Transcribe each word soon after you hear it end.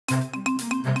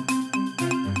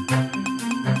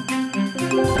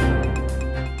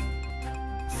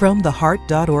From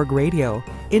theheart.org radio,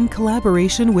 in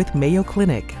collaboration with Mayo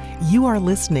Clinic, you are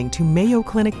listening to Mayo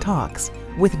Clinic Talks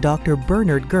with Dr.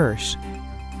 Bernard Gersh.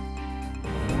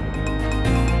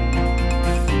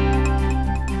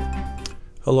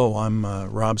 Hello, I'm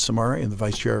Rob Samari. I'm the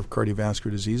Vice Chair of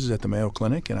Cardiovascular Diseases at the Mayo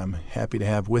Clinic, and I'm happy to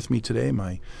have with me today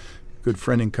my good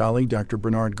friend and colleague, Dr.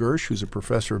 Bernard Gersh, who's a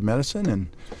professor of medicine. And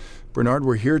Bernard,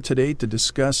 we're here today to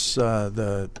discuss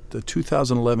the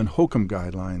 2011 HOCM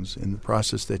guidelines in the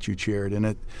process that you chaired. And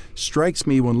it strikes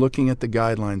me when looking at the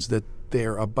guidelines that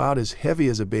they're about as heavy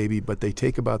as a baby, but they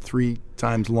take about 3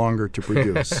 times longer to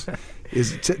produce.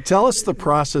 Tell us the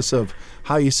process of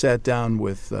how you sat down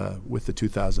with the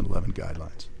 2011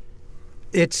 guidelines.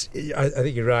 I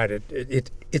think you're right.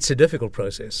 It's a difficult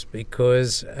process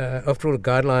because, after all, the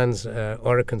guidelines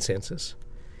are a consensus.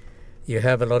 You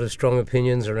have a lot of strong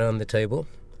opinions around the table.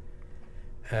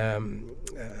 I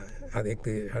think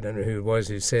I don't know who it was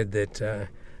who said that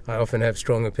I often have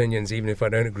strong opinions even if I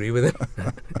don't agree with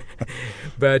them.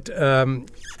 But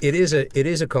it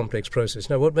is a complex process.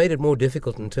 Now, what made it more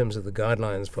difficult in terms of the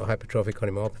guidelines for hypertrophic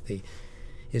cardiomyopathy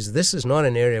is this is not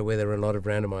an area where there are a lot of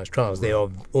randomized trials. There are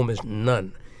almost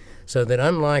none. So that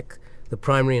unlike the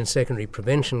primary and secondary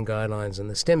prevention guidelines and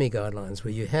the STEMI guidelines,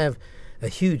 where you have a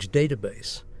huge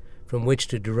database from which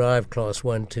to derive class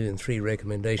 1, 2, and 3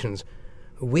 recommendations,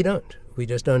 we don't. We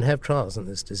just don't have trials in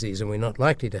this disease, and we're not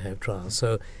likely to have trials.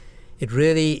 So it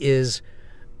really is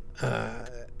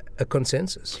a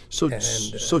consensus. So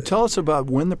tell us about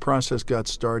when the process got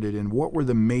started and what were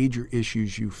the major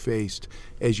issues you faced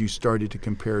as you started to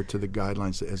compare it to the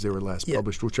guidelines as they were last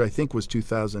published, which I think was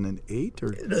 2008?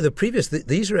 Or no,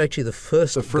 these are actually the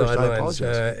first guidelines,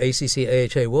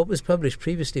 ACC, AHA. What was published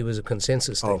previously was a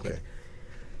consensus statement. Okay.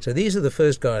 So these are the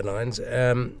first guidelines.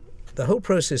 The whole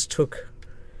process took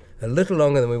a little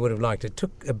longer than we would have liked. It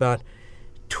took about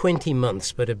 20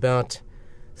 months, but about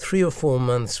 3 or 4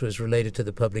 months was related to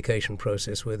the publication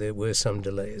process where there were some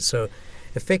delays. So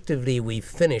effectively we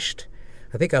finished,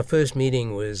 I think our first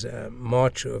meeting was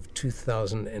March of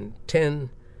 2010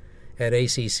 at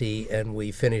ACC, and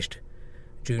we finished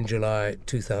June, July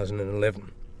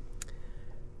 2011.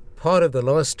 Part of the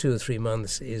last 2 or 3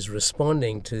 months is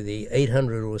responding to the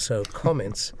 800 or so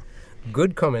comments,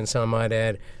 good comments I might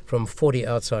add, from 40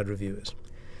 outside reviewers.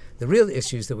 The real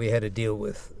issues that we had to deal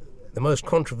with, the most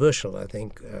controversial, I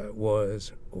think,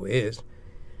 was or is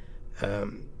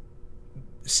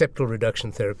septal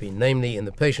reduction therapy, namely in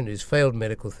the patient who's failed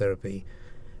medical therapy,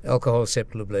 alcohol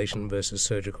septal ablation versus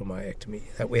surgical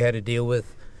myectomy. That we had to deal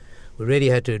with. We really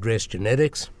had to address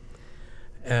genetics.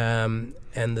 And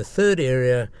the third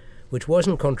area, which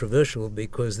wasn't controversial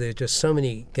because there are just so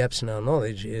many gaps in our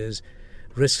knowledge, is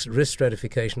risk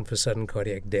stratification for sudden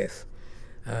cardiac death.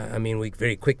 We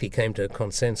very quickly came to a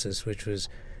consensus, which was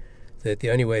that the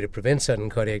only way to prevent sudden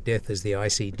cardiac death is the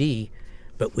ICD,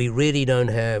 but we really don't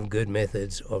have good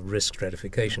methods of risk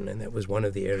stratification, and that was one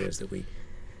of the areas that we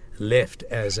left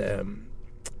as a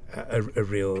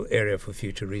real area for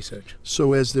future research.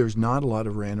 So as there's not a lot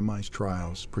of randomized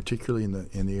trials, particularly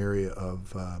in the area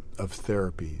of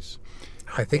therapies,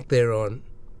 I think there are,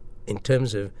 in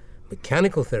terms of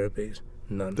mechanical therapies,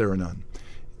 none. There are none.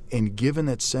 And given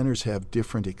that centers have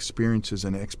different experiences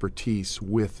and expertise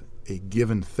with a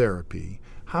given therapy,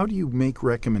 how do you make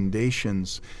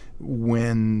recommendations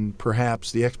when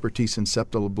perhaps the expertise in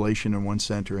septal ablation in one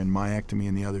center and myectomy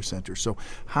in the other center? So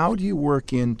how do you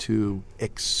work into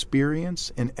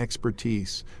experience and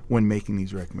expertise when making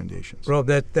these recommendations? Rob,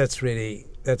 that's really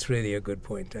a good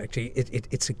point. Actually,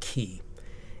 it's a key.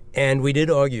 And we did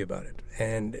argue about it.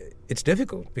 And it's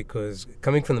difficult because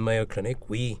coming from the Mayo Clinic,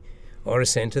 we are a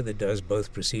center that does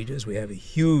both procedures. We have a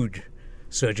huge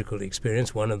surgical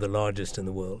experience, one of the largest in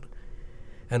the world.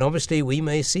 And obviously we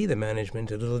may see the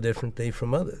management a little differently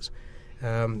from others.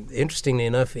 Interestingly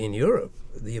enough, in Europe,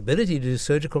 the ability to do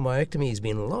surgical myectomy has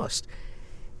been lost.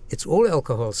 It's all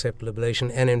alcohol septal ablation,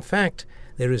 and in fact,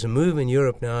 there is a move in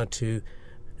Europe now to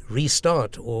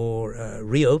restart or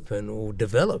reopen or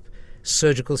develop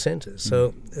surgical centers.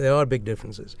 So there are big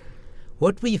differences.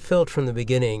 What we felt from the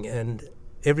beginning, and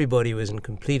everybody was in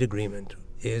complete agreement,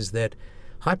 is that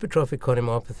hypertrophic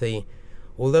cardiomyopathy,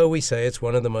 although we say it's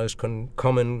one of the most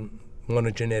common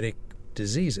monogenetic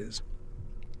diseases,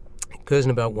 it occurs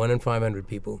in about 1 in 500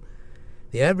 people.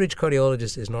 The average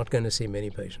cardiologist is not going to see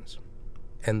many patients.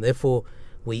 And therefore,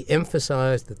 we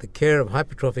emphasize that the care of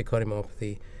hypertrophic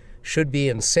cardiomyopathy should be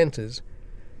in centers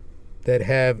that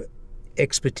have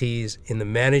expertise in the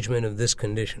management of this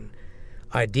condition.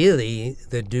 Ideally,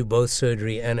 that do both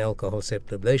surgery and alcohol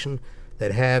septal ablation,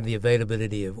 that have the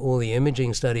availability of all the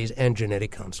imaging studies and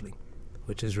genetic counseling,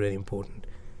 which is really important.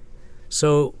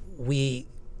 So we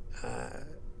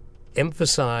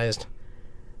emphasized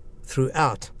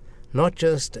throughout not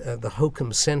just the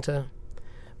Hokum Center,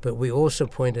 but we also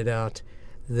pointed out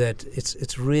that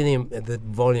it's really that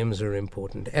volumes are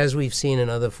important, as we've seen in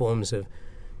other forms of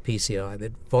PCI.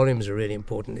 That volumes are really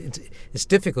important. It's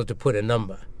difficult to put a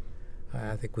number.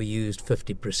 I think we used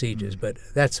 50 procedures, but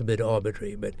that's a bit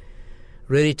arbitrary. But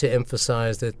really to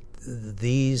emphasize that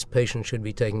these patients should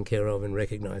be taken care of in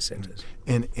recognized centers.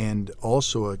 And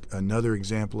also another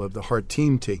example of the heart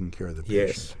team taking care of the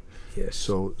patient. Yes.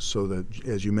 So that,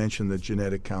 as you mentioned, the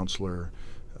genetic counselor,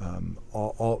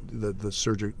 all the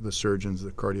surgeons,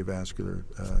 the cardiovascular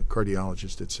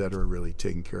cardiologists, et cetera, really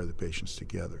taking care of the patients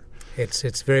together.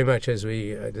 It's very much, as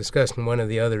we discussed in one of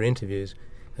the other interviews,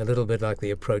 a little bit like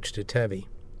the approach to TAVI.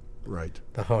 Right.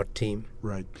 The heart team.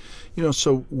 Right.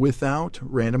 So without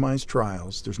randomized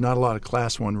trials, there's not a lot of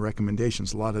Class 1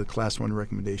 recommendations. A lot of the Class 1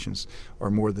 recommendations are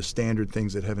more the standard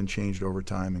things that haven't changed over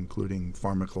time, including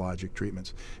pharmacologic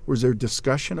treatments. Was there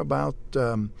discussion about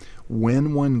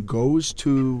when one goes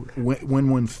to,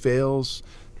 when one fails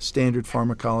standard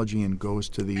pharmacology and goes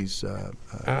to these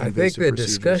I think the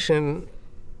discussion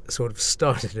sort of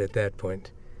started at that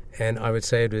point, and I would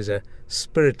say it was a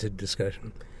spirited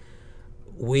discussion.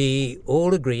 We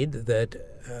all agreed that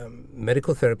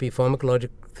medical therapy, pharmacologic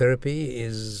therapy,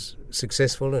 is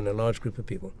successful in a large group of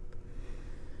people.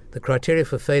 The criteria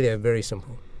for failure are very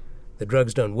simple. The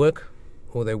drugs don't work,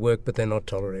 or they work but they're not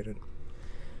tolerated.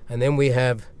 And then we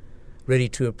have really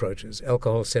two approaches: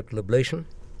 alcohol septal ablation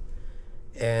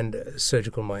and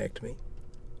surgical myectomy.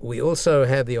 We also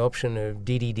have the option of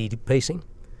DDD pacing,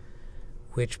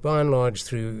 which by and large,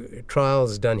 through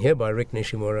trials done here by Rick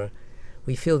Nishimura,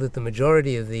 we feel that the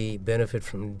majority of the benefit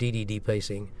from DDD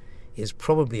pacing is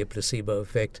probably a placebo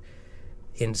effect.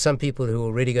 In some people who are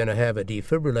already going to have a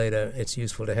defibrillator, it's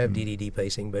useful to have DDD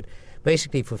pacing. But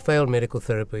basically, for failed medical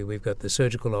therapy, we've got the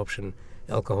surgical option,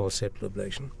 alcohol septal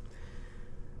ablation.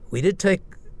 We did take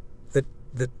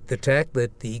the tack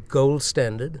that the gold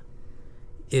standard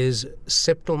is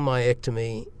septal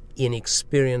myectomy in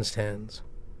experienced hands,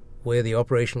 where the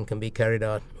operation can be carried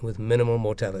out with minimal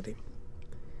mortality.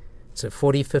 It's a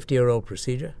 40, 50-year-old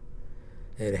procedure.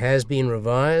 It has been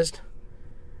revised.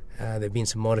 There have been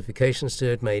some modifications to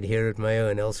it made here at Mayo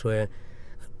and elsewhere.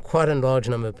 Quite a large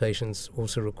number of patients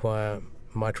also require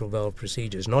mitral valve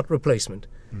procedures, not replacement,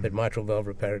 but mitral valve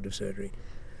reparative surgery.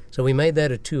 So we made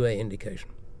that a 2A indication.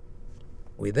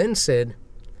 We then said,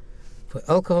 for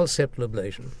alcohol septal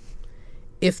ablation,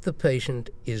 if the patient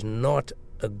is not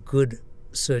a good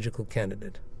surgical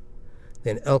candidate,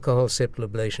 then alcohol septal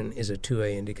ablation is a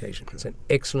 2A indication. It's an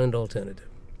excellent alternative.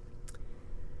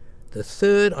 The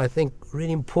third, I think,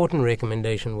 really important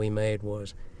recommendation we made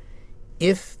was,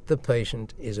 if the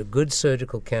patient is a good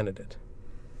surgical candidate,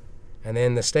 and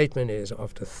then the statement is,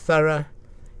 after thorough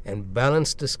and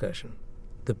balanced discussion,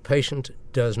 the patient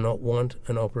does not want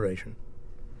an operation,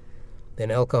 then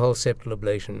alcohol septal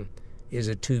ablation is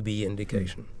a 2B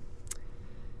indication.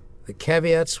 The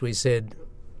caveats, we said,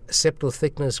 septal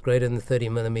thickness greater than 30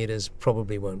 millimeters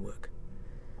probably won't work.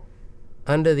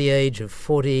 Under the age of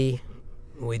 40,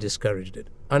 we discouraged it.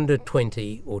 Under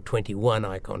 20 or 21,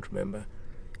 I can't remember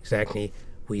exactly,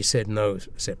 we said no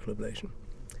septal ablation.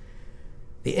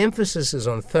 The emphasis is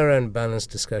on thorough and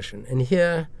balanced discussion. And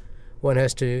here one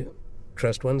has to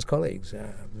trust one's colleagues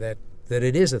that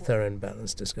it is a thorough and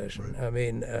balanced discussion. Right. I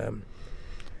mean,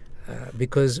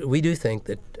 because we do think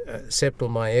that septal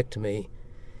myectomy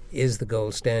is the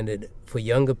gold standard for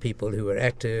younger people who are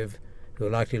active, who are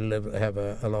likely to have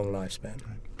a long lifespan.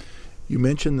 Right. You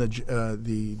mentioned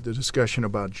the discussion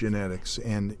about genetics,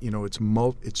 and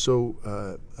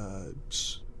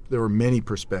there are many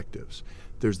perspectives.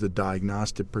 There's the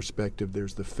diagnostic perspective,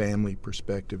 there's the family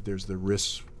perspective, there's the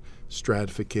risk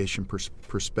stratification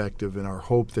perspective, and our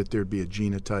hope that there'd be a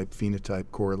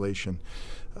genotype-phenotype correlation.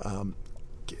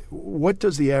 What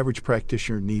does the average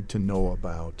practitioner need to know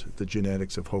about the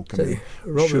genetics of Hokum?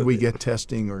 Should we get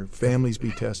testing, or families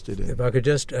be tested? If I could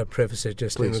just preface it,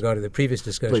 just Please. in regard to the previous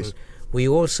discussion, Please. We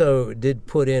also did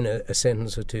put in a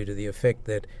sentence or two to the effect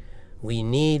that we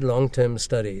need long-term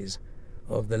studies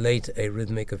of the late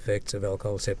arrhythmic effects of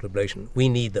alcohol septal ablation. We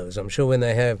need those. I'm sure when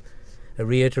they have a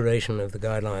reiteration of the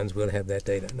guidelines, we'll have that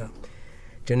data. Now,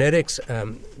 genetics,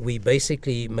 we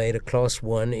basically made a Class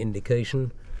 1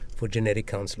 indication for genetic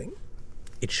counseling.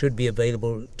 It should be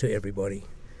available to everybody.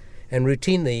 And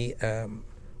routinely,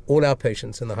 all our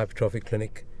patients in the hypertrophic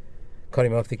clinic,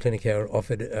 cardiomyopathy clinic here, are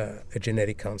offered a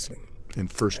genetic counseling. In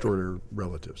first-order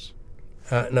relatives?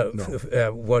 No.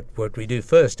 What we do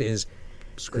first is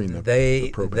screen them.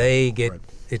 They get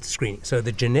its screening. So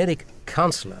the genetic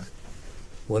counselor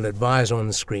will advise on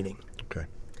the screening. Okay.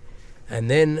 And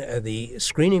then the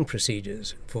screening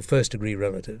procedures for first-degree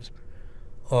relatives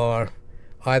are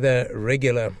either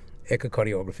regular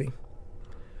echocardiography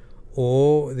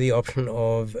or the option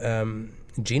of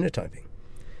genotyping.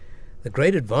 The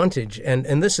great advantage,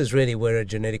 and this is really where a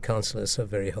genetic counselor is so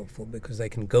very helpful, because they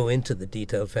can go into the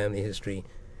detailed family history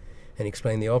and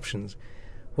explain the options.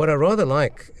 What I rather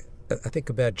like, I think,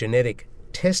 about genetic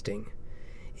testing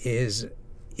is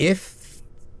if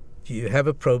you have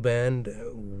a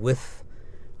proband with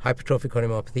hypertrophic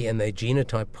cardiomyopathy and they're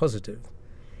genotype positive,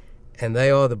 and they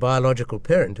are the biological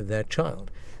parent of that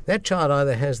child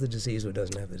either has the disease or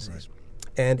doesn't have the disease.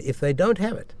 Right. And if they don't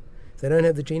have it, if they don't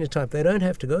have the genotype, they don't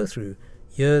have to go through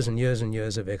years and years and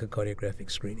years of echocardiographic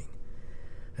screening.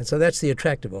 And so that's the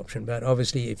attractive option. But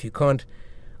obviously, if you can't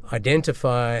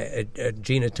identify a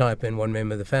genotype in one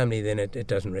member of the family, then it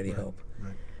doesn't really help.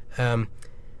 Right.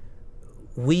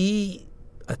 We,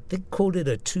 I think, called it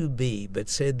a 2B, but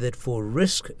said that for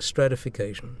risk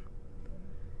stratification,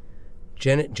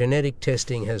 genetic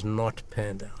testing has not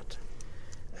panned out.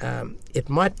 It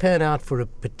might pan out for a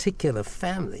particular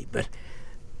family,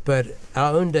 but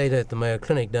our own data at the Mayo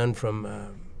Clinic, done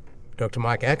from Dr.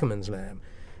 Mike Ackerman's lab,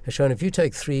 has shown if you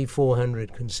take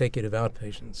 300-400 consecutive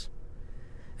outpatients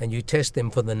and you test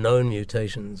them for the known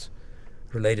mutations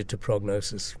related to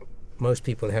prognosis, most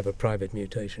people have a private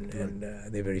mutation, and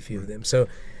there are very few of them. So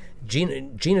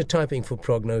genotyping for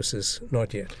prognosis,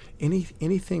 not yet.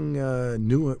 Anything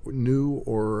new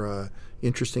or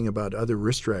interesting about other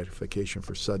risk stratification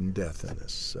for sudden death in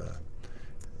this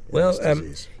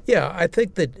disease? Yeah, I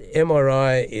think that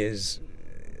MRI is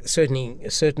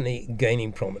certainly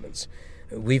gaining prominence.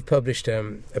 We've published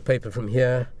a paper from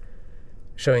here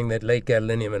showing that late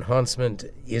gadolinium enhancement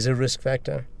is a risk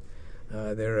factor.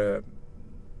 There are,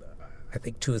 I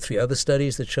think, 2 or 3 other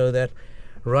studies that show that.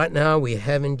 Right now, we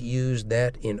haven't used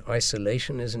that in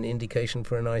isolation as an indication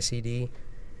for an ICD,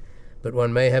 but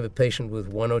one may have a patient with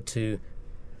 1 or 2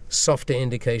 softer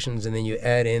indications, and then you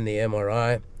add in the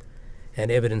MRI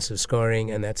and evidence of scarring,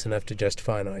 and that's enough to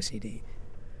justify an ICD.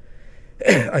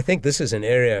 I think this is an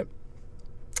area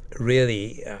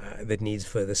really that needs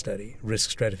further study, risk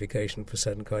stratification for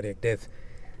sudden cardiac death.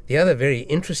 The other very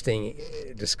interesting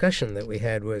discussion that we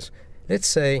had was, let's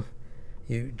say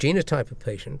you genotype a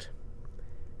patient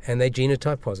and they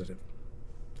genotype positive,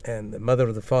 and the mother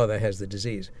or the father has the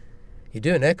disease. You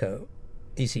do an echo,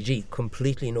 ECG,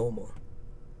 completely normal.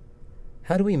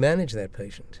 How do we manage that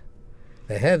patient?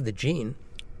 They have the gene.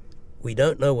 We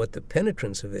don't know what the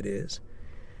penetrance of it is.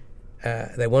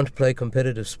 They want to play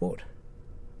competitive sport.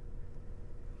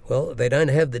 Well, they don't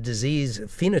have the disease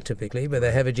phenotypically, but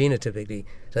they have it genotypically.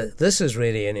 So this is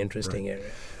really an interesting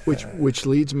area. Which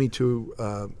leads me to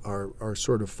our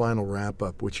sort of final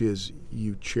wrap-up, which is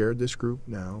you chaired this group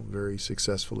now very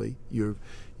successfully.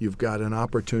 You've got an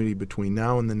opportunity between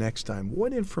now and the next time.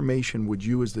 What information would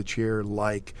you as the chair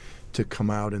like to come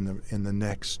out in the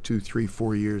next 2, 3,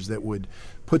 4 years that would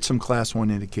put some Class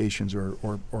 1 indications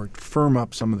or firm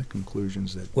up some of the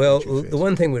conclusions that you face? The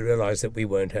one thing we realized that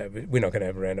we're not going to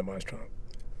have a randomized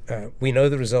trial. We know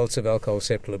the results of alcohol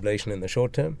septal ablation in the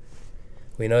short term.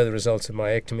 We know the results of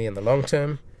myectomy in the long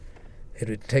term. It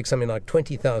would take something like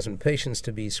 20,000 patients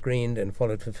to be screened and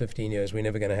followed for 15 years. We're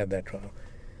never going to have that trial.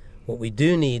 What we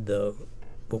do need, though,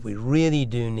 what we really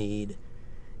do need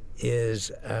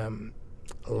is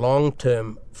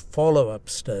long-term follow-up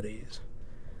studies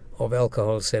of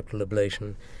alcohol septal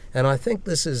ablation. And I think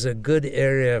this is a good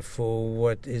area for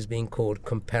what is being called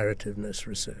comparativeness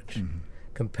research,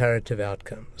 comparative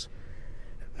outcomes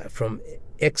from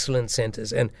excellent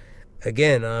centers. And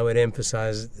again, I would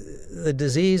emphasize the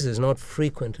disease is not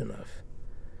frequent enough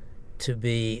to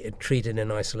be treated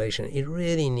in isolation. It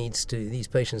really these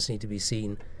patients need to be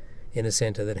seen in a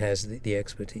center that has the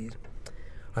expertise.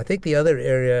 I think the other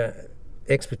area,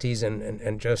 expertise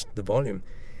and just the volume,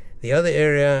 the other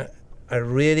area I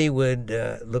really would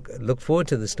look forward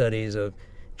to the studies of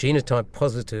genotype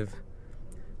positive,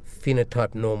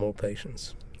 phenotype normal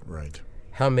patients. Right.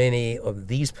 How many of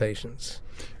these patients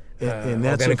and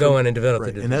are going to go on and develop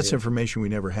the disease? And that's information we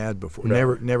never had before.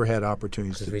 No. Never had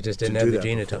opportunities to do that. We just didn't have the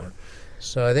genotype. Before.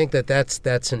 So I think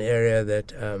that's an area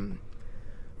that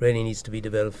really needs to be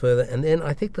developed further. And then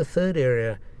I think the third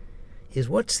area is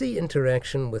what's the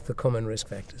interaction with the common risk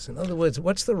factors? In other words,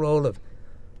 what's the role of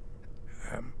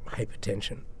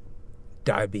hypertension,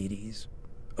 diabetes,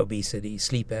 obesity,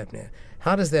 sleep apnea?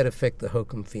 How does that affect the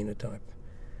HOCM phenotype?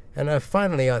 And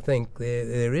finally, I think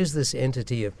there is this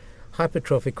entity of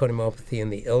hypertrophic cardiomyopathy in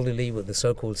the elderly with the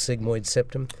so-called sigmoid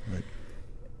septum. Right.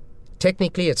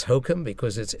 Technically, it's HOCM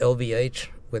because it's LVH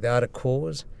without a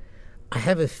cause. I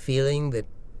have a feeling that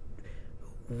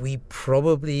we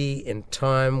probably, in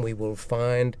time, we will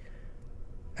find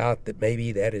out that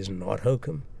maybe that is not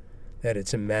hokum, that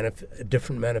it's a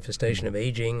different manifestation of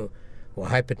aging or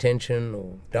hypertension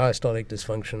or diastolic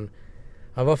dysfunction.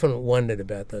 I've often wondered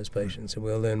about those patients, and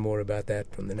we'll learn more about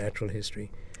that from the natural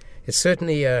history. It's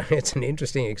certainly it's an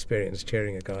interesting experience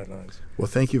chairing a guidelines. Well,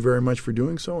 thank you very much for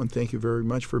doing so, and thank you very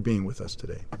much for being with us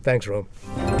today. Thanks, Rob.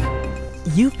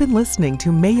 You've been listening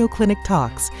to Mayo Clinic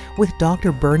Talks with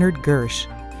Dr. Bernard Gersh.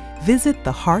 Visit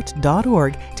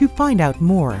theheart.org to find out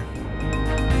more.